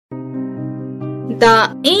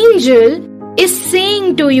The angel is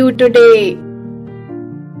saying to you today,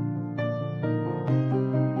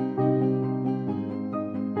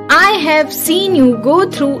 I have seen you go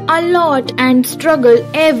through a lot and struggle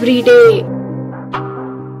every day.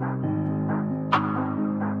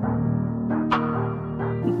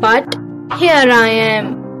 But here I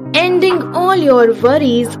am, ending all your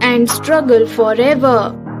worries and struggle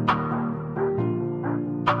forever.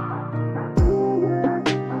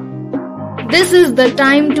 This is the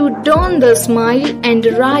time to don the smile and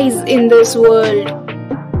rise in this world.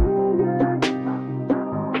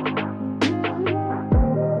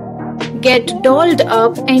 Get dolled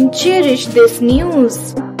up and cherish this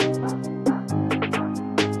news.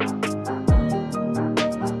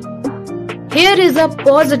 Here is a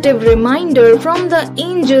positive reminder from the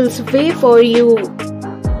angel's way for you.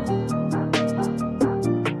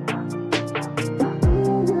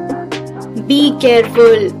 Be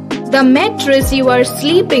careful. The mattress you are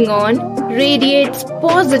sleeping on radiates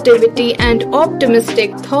positivity and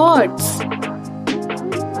optimistic thoughts.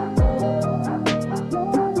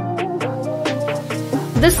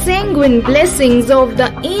 The sanguine blessings of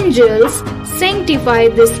the angels sanctify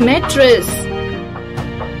this mattress.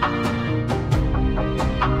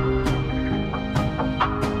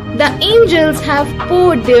 The angels have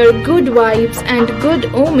poured their good vibes and good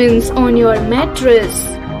omens on your mattress.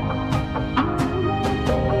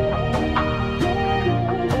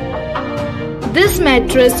 This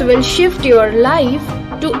mattress will shift your life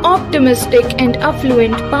to optimistic and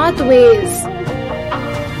affluent pathways.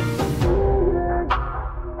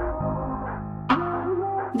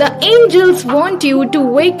 The angels want you to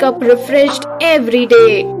wake up refreshed every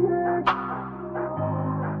day.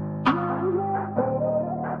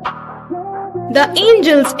 The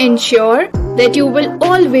angels ensure that you will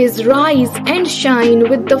always rise and shine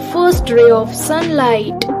with the first ray of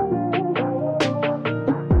sunlight.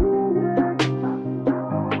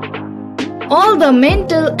 All the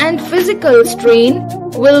mental and physical strain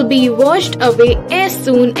will be washed away as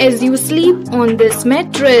soon as you sleep on this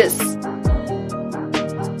mattress.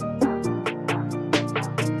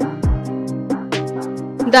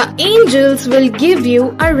 The angels will give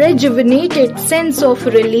you a rejuvenated sense of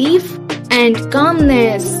relief and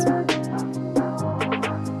calmness.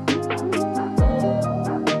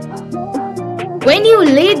 When you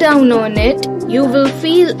lay down on it, you will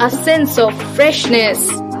feel a sense of freshness.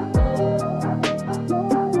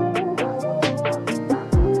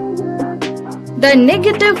 The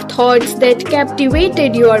negative thoughts that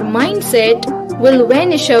captivated your mindset will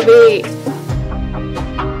vanish away.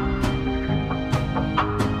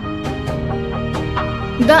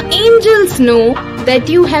 The angels know that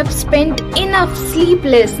you have spent enough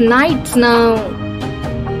sleepless nights now.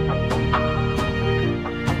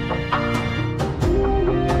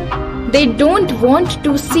 They don't want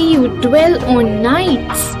to see you dwell on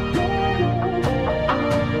nights.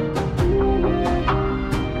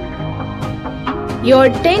 Your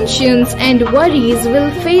tensions and worries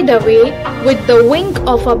will fade away with the wink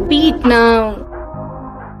of a beat now.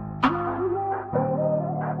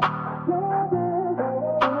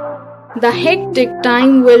 The hectic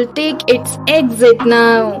time will take its exit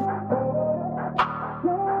now.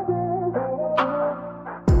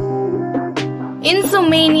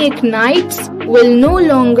 Insomniac nights will no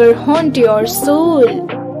longer haunt your soul.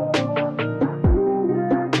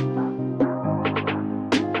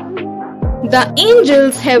 The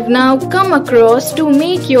angels have now come across to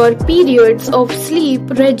make your periods of sleep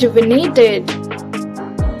rejuvenated.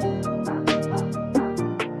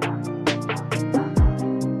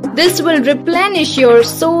 This will replenish your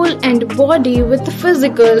soul and body with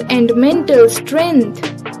physical and mental strength.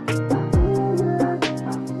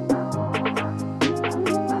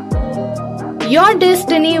 Your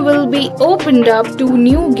destiny will be opened up to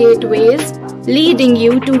new gateways, leading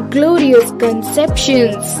you to glorious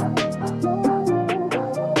conceptions.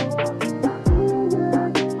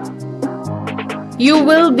 You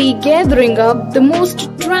will be gathering up the most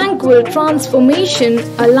tranquil transformation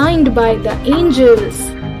aligned by the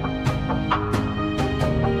angels.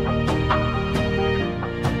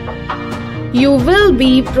 You will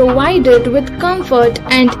be provided with comfort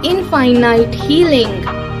and infinite healing.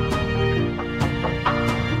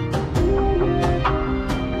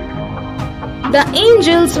 The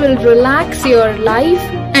angels will relax your life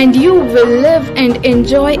and you will live and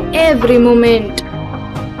enjoy every moment.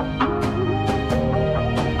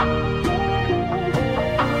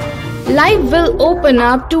 Life will open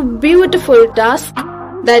up to beautiful dusk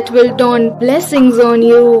that will dawn blessings on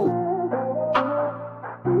you.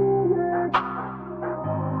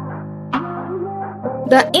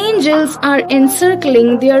 The angels are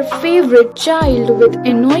encircling their favorite child with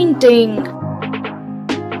anointing.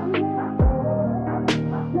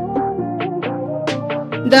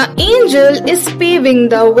 The angel is paving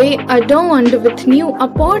the way adorned with new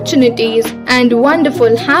opportunities and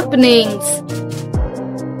wonderful happenings.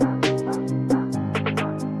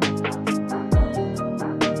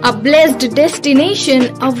 A blessed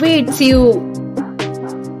destination awaits you.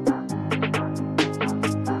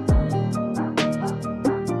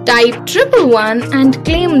 Type 111 and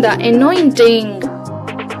claim the anointing.